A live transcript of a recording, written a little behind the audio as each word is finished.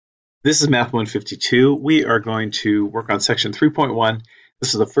This is Math 152. We are going to work on section 3.1.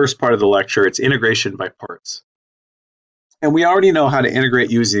 This is the first part of the lecture. It's integration by parts. And we already know how to integrate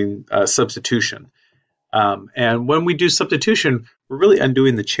using substitution. And when we do substitution, we're really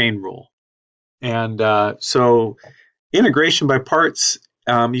undoing the chain rule. And so integration by parts,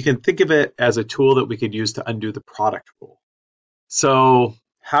 you can think of it as a tool that we could use to undo the product rule. So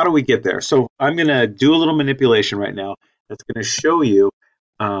how do we get there? So I'm going to do a little manipulation right now that's going to show you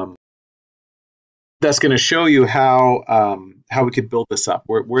how we could build this up,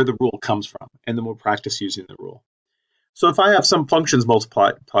 where the rule comes from, and then we'll practice using the rule. So if I have some functions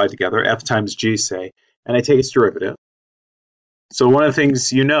multiplied together, f times g, say, and I take its derivative. So one of the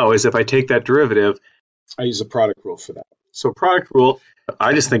things you know is if I take that derivative, I use a product rule for that. So product rule,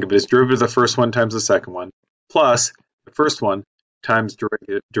 I just think of it as derivative of the first one times the second one, plus the first one times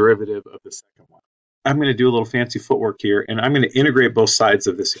derivative of the second one. I'm going to do a little fancy footwork here, and I'm going to integrate both sides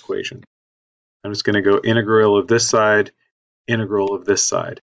of this equation. I'm just going to go integral of this side, integral of this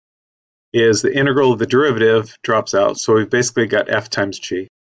side. Is the integral of the derivative drops out, so we've basically got f times g.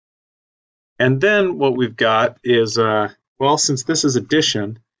 And then what we've got is, well, since this is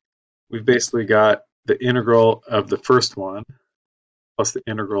addition, we've basically got the integral of the first one plus the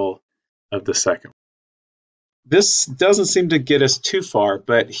integral of the second one. This doesn't seem to get us too far,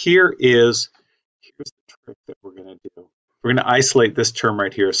 but here's the trick that we're going to do. We're going to isolate this term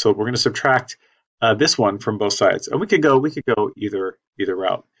right here. So we're going to subtract this one from both sides, and we could go either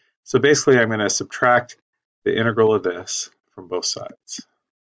route. So basically, I'm going to subtract the integral of this from both sides.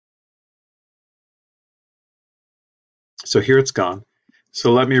 So here it's gone.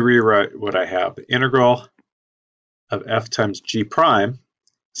 So let me rewrite what I have. The integral of f times g prime.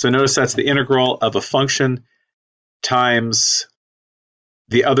 So notice that's the integral of a function times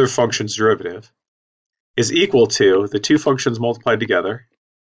the other function's derivative is equal to the two functions multiplied together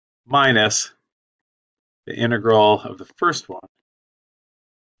minus the integral of the first one,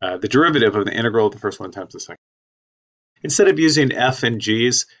 the derivative of the integral of the first one times the second. Instead of using f and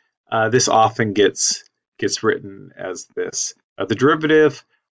g's, this often gets written as this. The derivative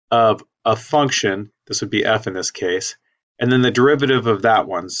of a function, this would be f in this case, and then the derivative of that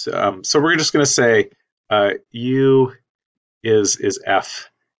one. So we're just going to say u is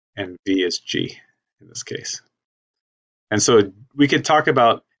f and v is g in this case. And so we could talk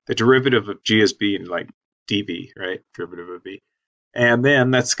about the derivative of g as being like dv, right? Derivative of v. And then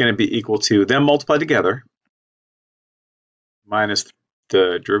that's going to be equal to them multiplied together minus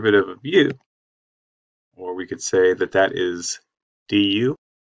the derivative of u. Or we could say that that is du,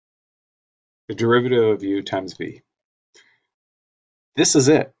 the derivative of u times v. This is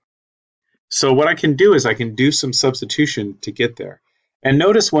it. So what I can do is I can do some substitution to get there. And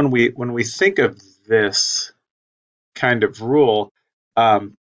notice when we think of this kind of rule,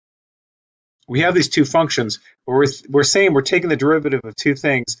 we have these two functions where we're saying we're taking the derivative of two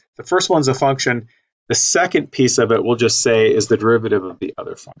things. The first one's a function. The second piece of it we'll just say is the derivative of the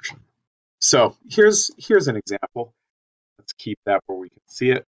other function. So here's an example. Let's keep that where we can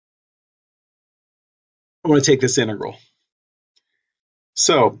see it. I want to take this integral.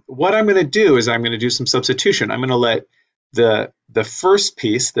 So what I'm going to do is I'm going to do some substitution. I'm going to let the first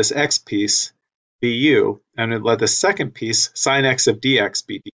piece, this x piece, be u, and I'm going to let the second piece, sine x of dx,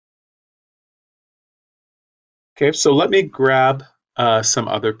 be d. Okay, so let me grab some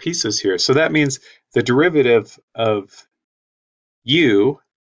other pieces here. So that means the derivative of u,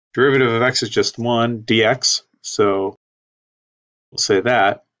 derivative of x is just 1 dx, so we'll say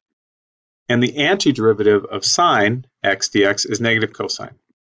that. And the antiderivative of sine x dx is negative cosine.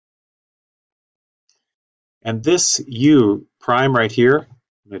 And this u prime right here,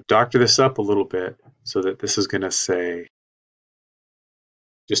 I'm going to doctor this up a little bit so that this is going to say,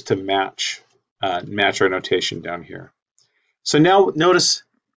 just to match our notation down here. So now notice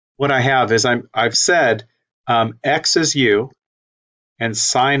what I have is I've said x is u and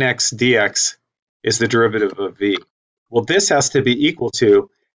sine x dx is the derivative of v. Well, this has to be equal to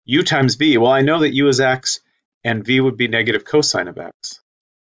u times v. Well, I know that u is x and v would be negative cosine of x.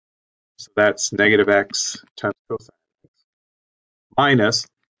 So that's negative x times cosine of x minus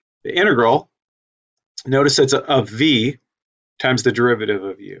the integral. Notice it's of v times the derivative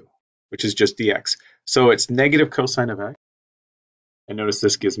of u, which is just dx. So it's negative cosine of x. And notice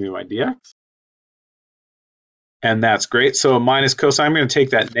this gives me my dx. And that's great. So minus cosine, I'm going to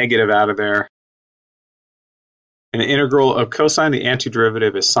take that negative out of there. And the integral of cosine, the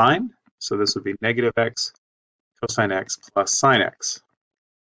antiderivative is sine. So this would be negative x cosine x plus sine x.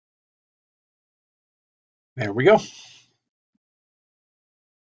 There we go.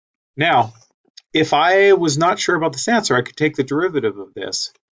 Now, if I was not sure about this answer, I could take the derivative of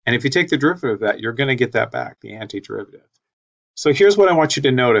this And if you take the derivative of that, you're going to get that back, the antiderivative. So here's what I want you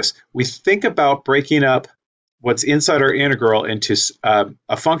to notice. We think about breaking up what's inside our integral into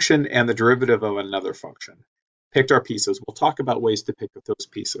a function and the derivative of another function. Picked our pieces. We'll talk about ways to pick up those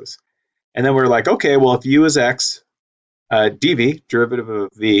pieces. And then we're like, okay, well, if u is x, dv, derivative of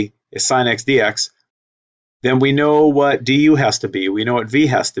v, is sine x dx, then we know what du has to be. We know what v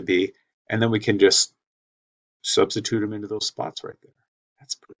has to be. And then we can just substitute them into those spots right there.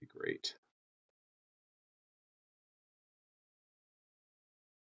 That's pretty great.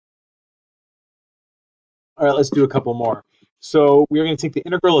 All right, let's do a couple more. So we're going to take the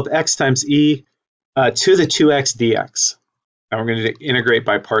integral of x times e to the 2x dx. And we're going to integrate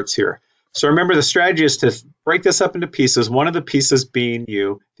by parts here. So remember, the strategy is to break this up into pieces, one of the pieces being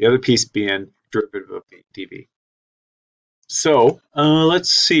u, the other piece being derivative of dv. So let's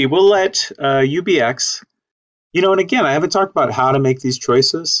see, we'll let u be x. You know, and again, I haven't talked about how to make these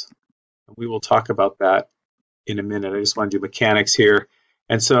choices. We will talk about that in a minute. I just want to do mechanics here.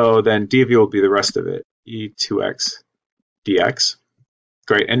 And so then dv will be the rest of it, e2x dx.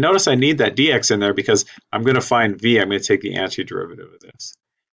 Great. And notice I need that dx in there because I'm going to find v. I'm going to take the antiderivative of this.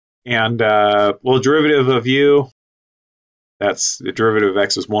 And well, derivative of u, that's the derivative of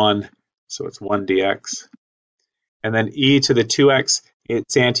x is 1, so it's 1 dx. And then e to the 2x,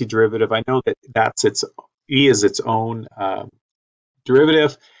 its antiderivative. I know that that's e is its own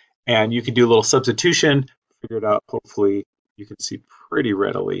derivative, and you can do a little substitution, figure it out. Hopefully, you can see pretty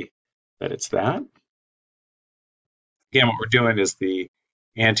readily that it's that. Again, what we're doing is the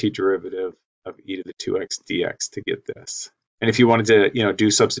antiderivative of e to the 2x dx to get this. And if you wanted to,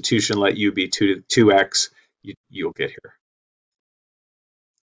 do substitution, let u be 2x, you'll get here.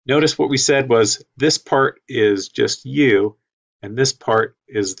 Notice what we said was this part is just u, and this part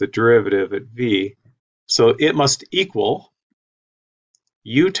is the derivative at v. So it must equal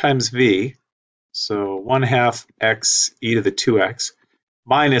u times v, so 1/2 x e to the 2x,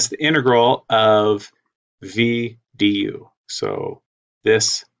 minus the integral of v du. So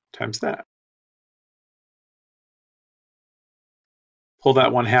this times that. Pull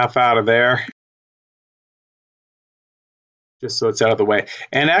that 1/2 out of there, just so it's out of the way.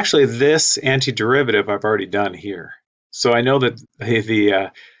 And actually, this antiderivative I've already done here. So I know that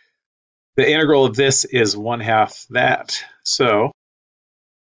the integral of this is 1/2 that. So,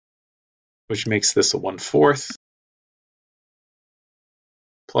 which makes this a 1/4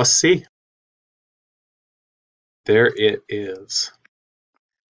 plus c. There it is.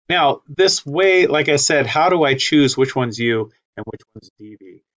 Now, this way, like I said, how do I choose which one's u and which one's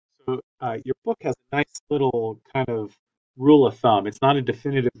dv? So your book has a nice little kind of rule of thumb. It's not a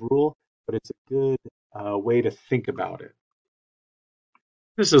definitive rule, but it's a good way to think about it.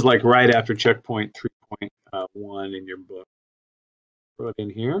 This is like right after checkpoint 3.1 in your book. Throw it in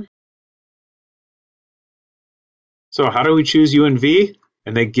here. So how do we choose u and v?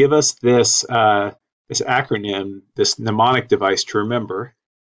 And they give us this this acronym, this mnemonic device to remember.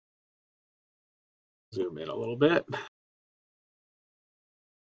 Zoom in a little bit.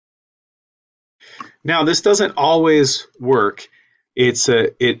 Now, this doesn't always work.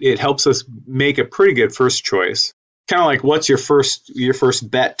 It helps us make a pretty good first choice. Kind of like, what's your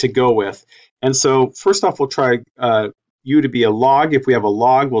first bet to go with? And so first off, we'll try u to be a log. If we have a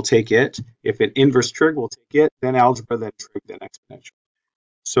log, we'll take it. If an inverse trig, we'll take it. Then algebra, then trig, then exponential.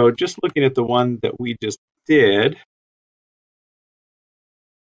 So just looking at the one that we just did,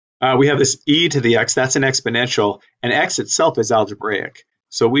 we have this e to the x. That's an exponential, and x itself is algebraic.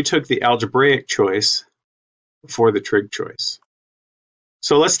 So we took the algebraic choice before the trig choice.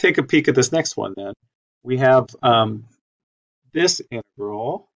 So let's take a peek at this next one then. We have this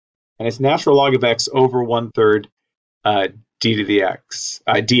integral, and it's natural log of x over 1/3 d to the x,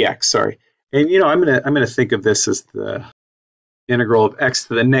 dx, sorry. And I'm gonna think of this as the integral of x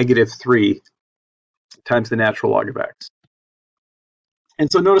to the -3 times the natural log of x. And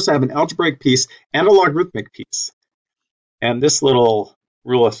so notice I have an algebraic piece and a logarithmic piece. And this little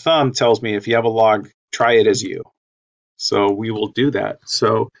rule of thumb tells me if you have a log, try it as u. So we will do that.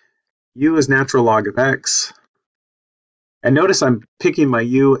 So u is natural log of x. And notice I'm picking my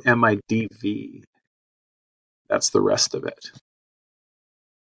u and my dv. That's the rest of it.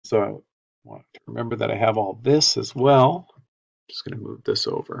 So I want to remember that I have all this as well. Just going to move this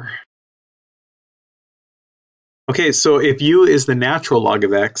over. Okay, so if u is the natural log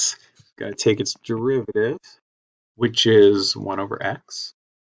of x, I've got to take its derivative, which is 1 over x.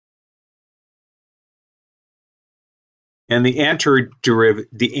 And the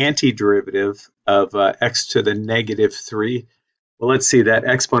antiderivative of x to the -3, well, let's see, that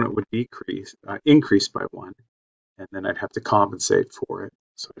exponent would increase by 1, and then I'd have to compensate for it.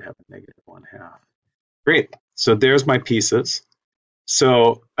 So we have a negative 1/2. Great. So there's my pieces.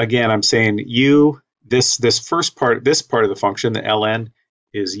 So again, I'm saying u, this first part, this part of the function, the ln,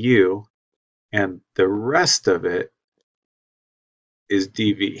 is u, and the rest of it is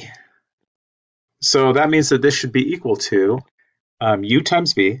dv. So that means that this should be equal to u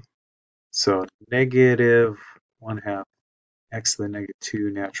times v, so negative 1/2 x to the negative 2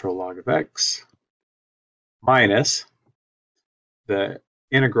 natural log of x minus the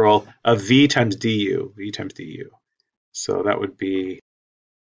integral of v times du, v times du. So that would be,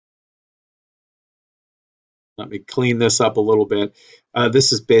 let me clean this up a little bit.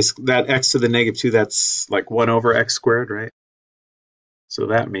 This is basically that x to the negative 2, that's like 1 over x squared, right? So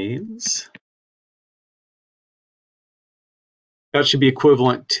that means that should be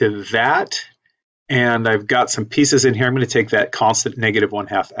equivalent to that. And I've got some pieces in here. I'm going to take that constant negative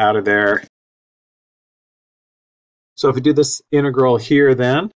 1/2 out of there. So if we do this integral here,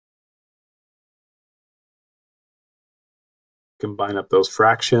 then combine up those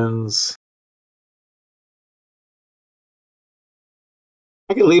fractions.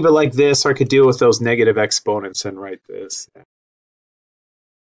 I could leave it like this, or I could deal with those negative exponents and write this.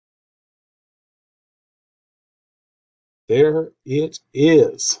 There it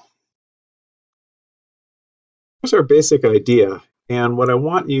is. Here's our basic idea. And what I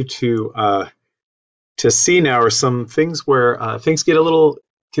want you to see now are some things where things get a little,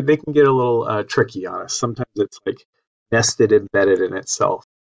 they can get a little tricky on us. Sometimes it's like nested, embedded in itself.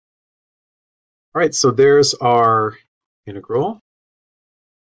 All right, so there's our integral.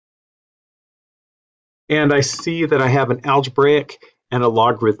 And I see that I have an algebraic and a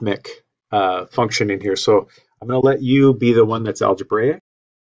logarithmic function in here. So I'm going to let u be the one that's algebraic.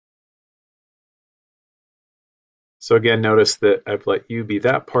 So again, notice that I've let u be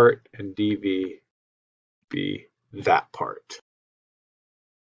that part and dv be that part.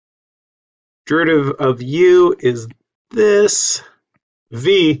 Derivative of u is this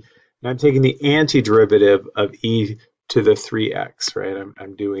v, and I'm taking the antiderivative of e to the 3x, right?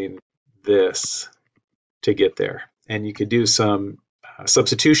 I'm doing this to get there. And you could do some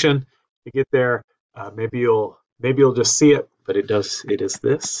substitution to get there. Maybe you'll just see it, but it is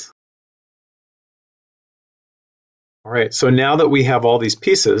this. All right, so now that we have all these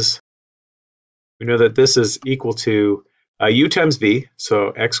pieces, we know that this is equal to u times v,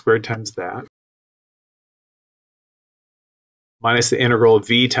 so x squared times that, minus the integral of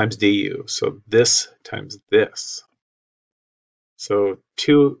v times du, so this times this. So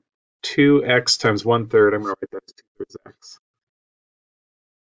 2x times 1/3, I'm going to write that as 2/3 x.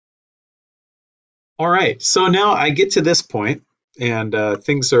 All right, so now I get to this point, and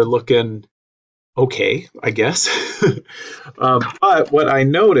things are looking okay, I guess. But what I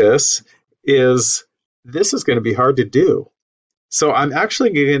notice is this is going to be hard to do. So I'm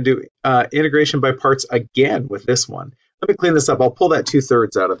actually going to do integration by parts again with this one. Let me clean this up. I'll pull that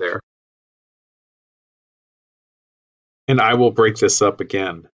 2/3 out of there. And I will break this up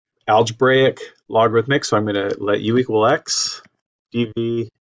again. Algebraic, logarithmic, so I'm going to let u equal x, dv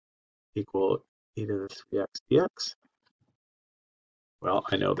equal e to the 3x dx. Well,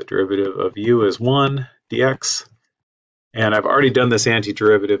 I know the derivative of u is 1 dx. And I've already done this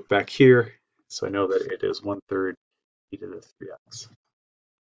antiderivative back here, so I know that it is 1/3 e to the 3x.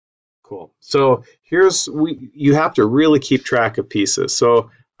 Cool. So here's, you have to really keep track of pieces. So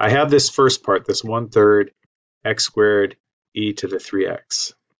I have this first part, this 1/3 x squared e to the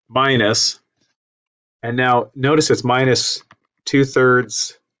 3x minus, and now notice it's minus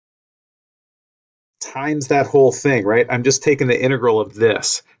 2/3 times that whole thing, right? I'm just taking the integral of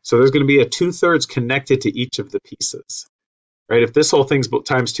this. So there's going to be a 2/3 connected to each of the pieces, right? If this whole thing's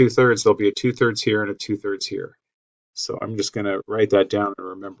times 2/3, there'll be a 2/3 here and a 2/3 here. So I'm just going to write that down and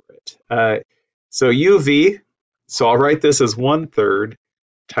remember it. So uv, so I'll write this as 1/3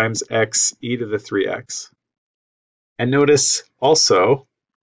 times x e to the 3x. And notice also,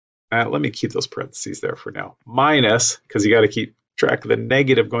 let me keep those parentheses there for now, minus, because you got to keep track of the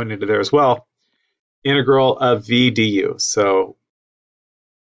negative going into there as well, integral of v du. So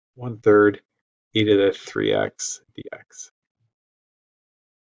 1/3 e to the 3x dx.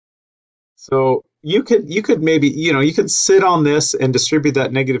 So you could maybe, you could sit on this and distribute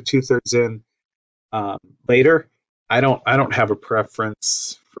that negative 2/3 in later. I don't have a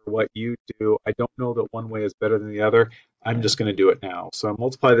preference for what you do. I don't know that one way is better than the other. I'm just going to do it now. So I'll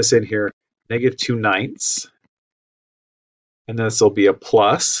multiply this in here, negative 2/9, and then this will be a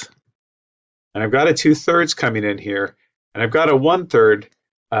plus. And I've got a 2/3 coming in here, and I've got a 1/3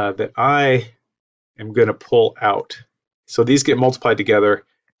 that I am going to pull out. So these get multiplied together.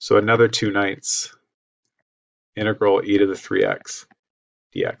 So another 2/9 integral e to the 3x.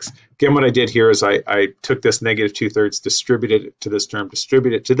 dx. Again, what I did here is I took this negative 2/3, distributed it to this term,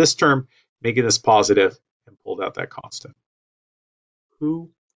 distributed it to this term, making this positive, and pulled out that constant.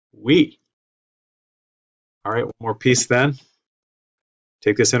 Hoo-wee. All right, one more piece then.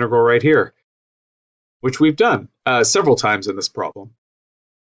 Take this integral right here, which we've done several times in this problem.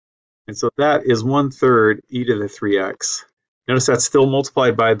 And so that is 1/3 e to the 3x. Notice that's still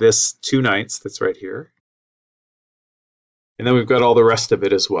multiplied by this 2/9 that's right here. And then we've got all the rest of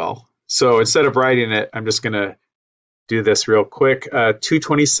it as well. So instead of writing it, I'm just going to do this real quick.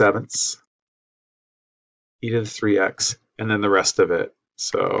 2/27 e to the 3x, and then the rest of it.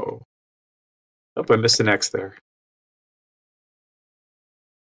 So, oh, I missed an x there.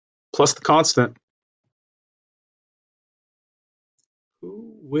 Plus the constant.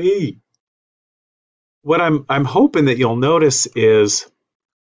 Ooh-wee. What I'm hoping that you'll notice is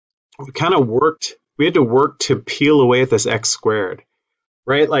we had to work to peel away at this x squared,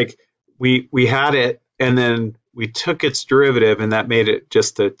 right? Like we had it, and then we took its derivative, and that made it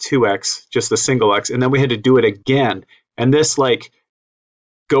just a 2x, just a single x, and then we had to do it again. And this, like,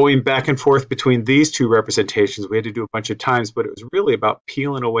 going back and forth between these two representations, we had to do a bunch of times, but it was really about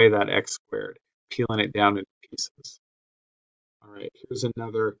peeling away that x squared, peeling it down into pieces. All right, here's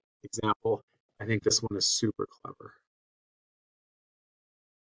another example. I think this one is super clever.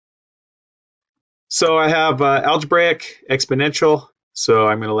 So I have algebraic, exponential. So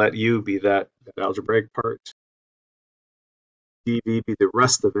I'm going to let u be that algebraic part. dv be the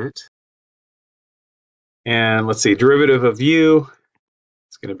rest of it. And let's see, derivative of u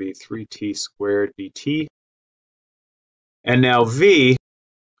is going to be 3t squared dt. And now v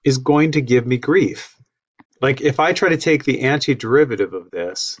is going to give me grief. Like if I try to take the antiderivative of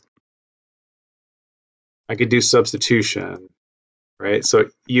this, I could do substitution, right? So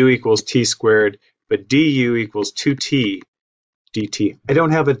u equals t squared, but du equals 2t dt. I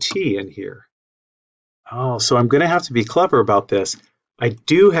don't have a t in here. Oh, so I'm going to have to be clever about this. I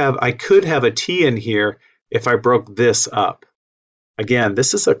could have a t in here if I broke this up. Again,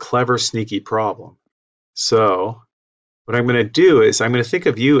 this is a clever, sneaky problem. So what I'm going to do is I'm going to think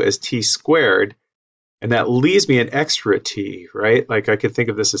of u as t squared, and that leaves me an extra t, right? Like I could think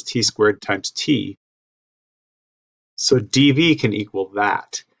of this as t squared times t. So dv can equal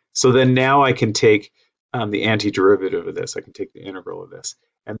that. So then now I can take the antiderivative of this. I can take the integral of this.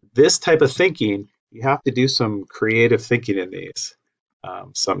 And this type of thinking, you have to do some creative thinking in these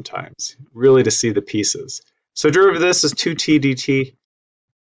sometimes, really to see the pieces. So derivative of this is 2t dt.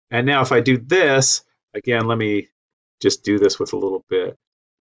 And now if I do this, again, let me just do this with a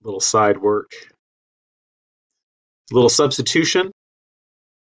little side work. A little substitution.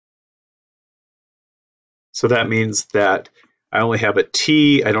 So that means that I only have a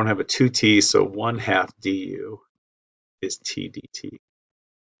t, I don't have a 2t, so 1/2 du is t dt.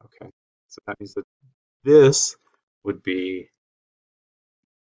 Okay, so that means that this would be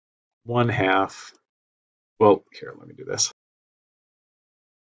 1/2, well, here, let me do this.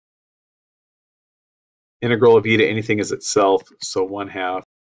 Integral of e to anything is itself, so 1/2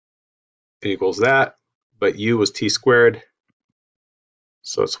 equals that, but u was t squared,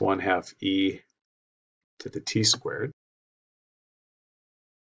 so it's 1/2 e to the t squared.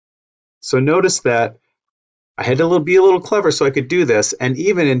 So notice that I had to be a little clever so I could do this, and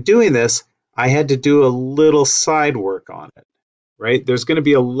even in doing this, I had to do a little side work on it, right? There's going to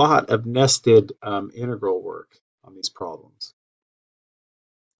be a lot of nested integral work on these problems.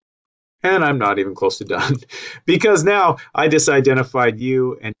 And I'm not even close to done because now I just identified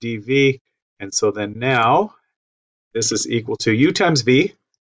u and dv, and so then now this is equal to u times v,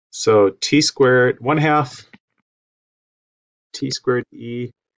 so t squared, 1/2 t squared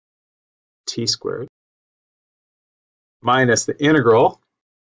e t squared minus the integral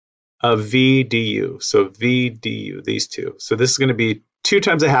of v du. So v du, these two. So this is going to be 2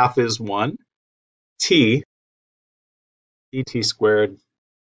 times 1/2 is 1, t, et squared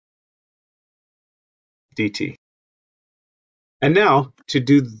dt. And now to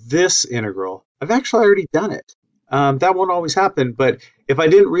do this integral, I've actually already done it. That won't always happen, but if I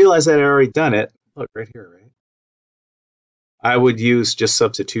didn't realize that I'd already done it, look right here, right? I would use just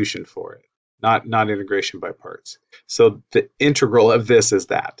substitution for it, not integration by parts. So the integral of this is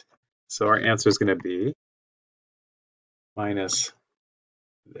that. So our answer is going to be minus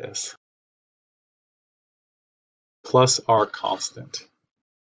this plus our constant.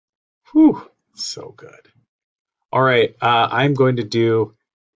 Whew, so good. All right, I'm going to do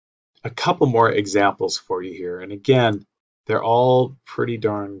a couple more examples for you here. And again, they're all pretty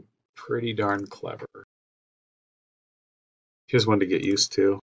darn clever. Here's one to get used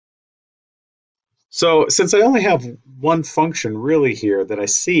to. So since I only have one function really here that I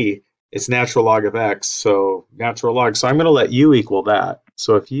see, it's natural log of x, so natural log. So I'm going to let u equal that.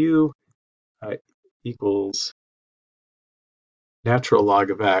 So if u equals natural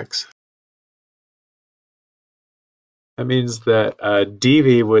log of x, that means that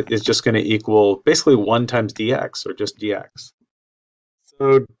dv is just going to equal basically 1 times dx, or just dx.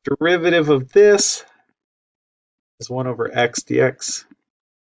 So derivative of this is 1 over x dx,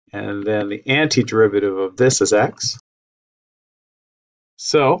 and then the antiderivative of this is x.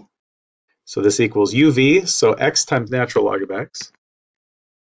 So this equals uv, so x times natural log of x,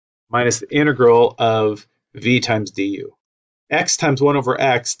 minus the integral of v times du. X times 1 over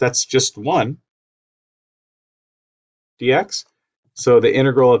x, that's just 1 dx. So the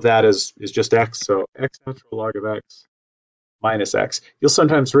integral of that is just x. So x natural log of x minus x. You'll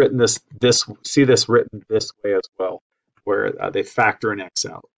sometimes see this written this way as well, where they factor an x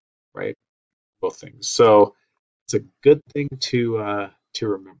out, right? Both things. So it's a good thing to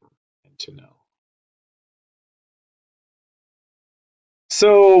remember and to know.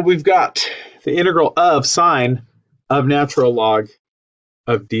 So we've got the integral of sine of natural log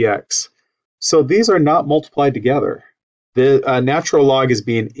of dx. So these are not multiplied together. The natural log is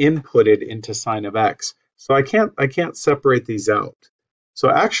being inputted into sine of x. So I can't separate these out. So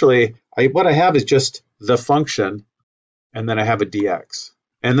actually, what I have is just the function, and then I have a dx.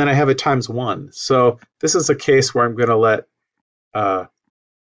 And then I have it times 1. So this is a case where I'm going to let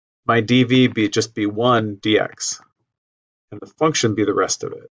my dv just be 1 dx, and the function be the rest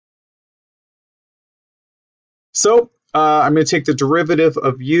of it. So I'm going to take the derivative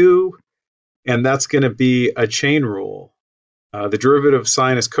of u, and that's going to be a chain rule. The derivative of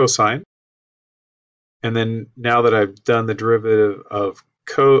sine is cosine. And then now that I've done the derivative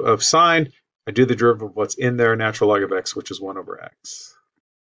of sine, I do the derivative of what's in there, natural log of x, which is 1 over x.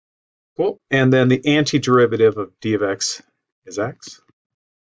 Cool. And then the antiderivative of d of x is x.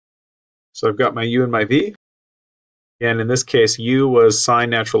 So I've got my u and my v. And in this case, u was sine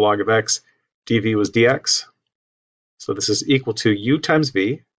natural log of x, dv was dx. So this is equal to u times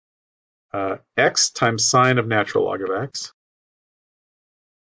v, x times sine of natural log of x,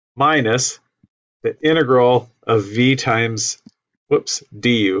 minus the integral of v times,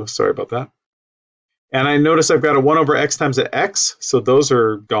 du, sorry about that. And I notice I've got a 1 over x times a x, so those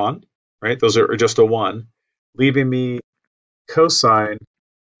are gone, right? Those are just a 1, leaving me cosine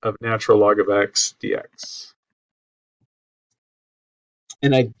of natural log of x dx.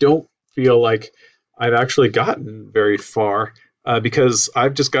 And I don't feel like I've actually gotten very far because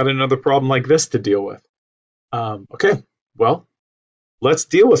I've just got another problem like this to deal with. Okay, well, let's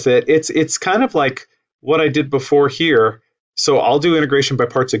deal with it. It's kind of like what I did before here. So I'll do integration by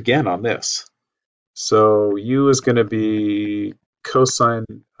parts again on this. So u is going to be cosine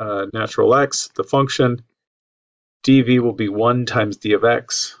natural x, the function. dv will be 1 times d of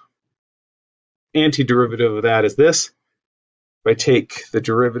x. Antiderivative of that is this. If I take the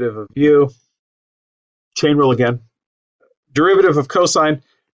derivative of u, chain rule again, derivative of cosine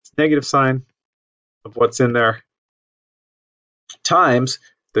is negative sine of what's in there, times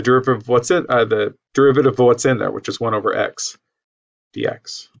the derivative of what's in there, which is 1 over x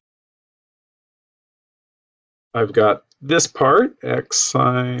dx. I've got this part, x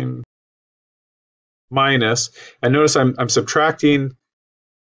sine minus, and notice I'm subtracting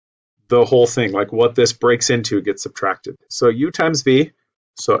the whole thing, like what this breaks into gets subtracted. So u times v,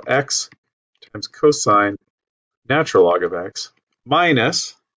 so x times cosine natural log of x,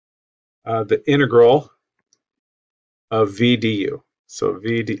 minus the integral of v du. So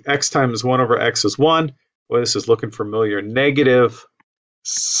x times 1 over x is 1. Boy, this is looking familiar. Negative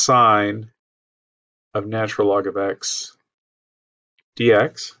sine of natural log of x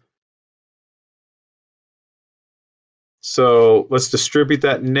dx. So let's distribute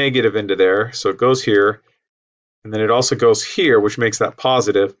that negative into there. So it goes here, and then it also goes here, which makes that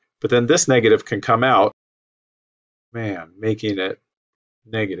positive. But then this negative can come out, man, making it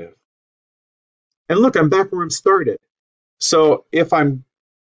negative. And look, I'm back where I started. So if I'm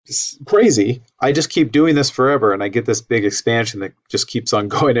crazy, I just keep doing this forever, and I get this big expansion that just keeps on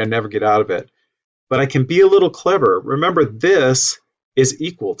going and I never get out of it. But I can be a little clever. Remember, this is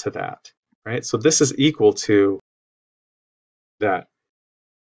equal to that, right? So this is equal to that.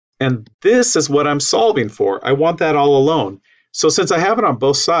 And this is what I'm solving for. I want that all alone. So since I have it on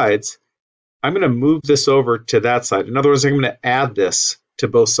both sides, I'm going to move this over to that side. In other words, I'm going to add this to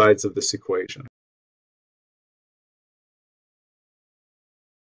both sides of this equation.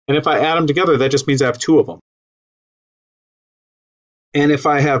 And if I add them together, that just means I have 2 of them. And if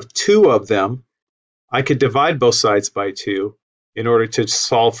I have 2 of them, I could divide both sides by 2, in order to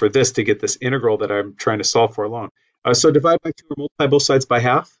solve for this to get this integral that I'm trying to solve for alone. So divide by 2 or multiply both sides by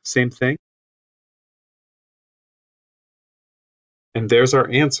half, same thing. And there's our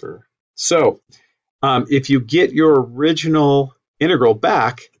answer. So if you get your original integral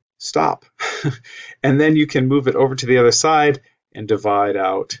back, stop. And then you can move it over to the other side and divide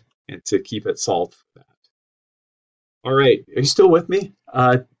out and to keep it solved for that. All right, are you still with me?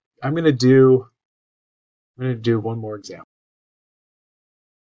 I'm going to do one more example.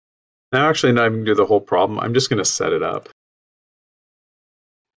 Now, actually, not even do the whole problem. I'm just going to set it up.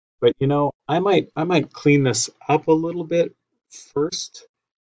 But you know, I might clean this up a little bit first.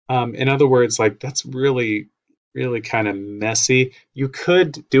 In other words, like that's really kind of messy. You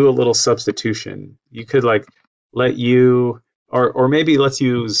could do a little substitution. You could like let you or maybe let's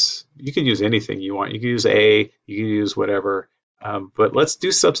use you can use anything you want. You can use A, you can use whatever. But let's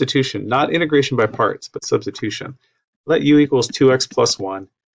do substitution, not integration by parts, but substitution. Let u equals 2x plus 1.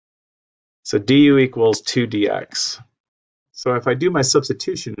 So du equals 2 dx. So if I do my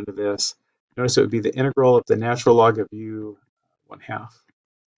substitution into this, notice it would be the integral of the natural log of u 1/2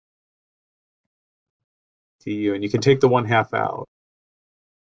 du, and you can take the 1/2 out.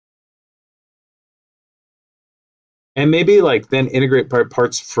 And maybe like then integrate by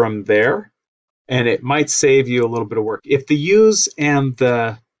parts from there, and it might save you a little bit of work. If the u's and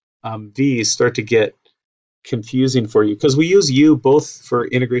the v's start to get confusing for you, because we use u both for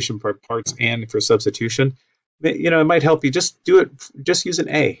integration by parts and for substitution, you know, it might help you just use an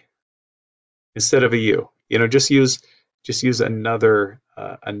a instead of a u. You know, just use another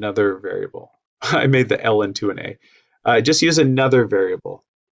variable. I made the L into an A. Just use another variable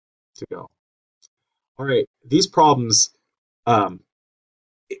to go. All right, these problems,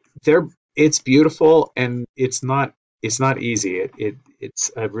 it's beautiful and it's not easy.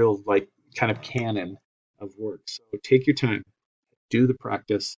 It's a real like kind of canon of work. So take your time, do the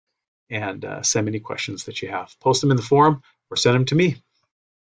practice, and send me any questions that you have. Post them in the forum or send them to me.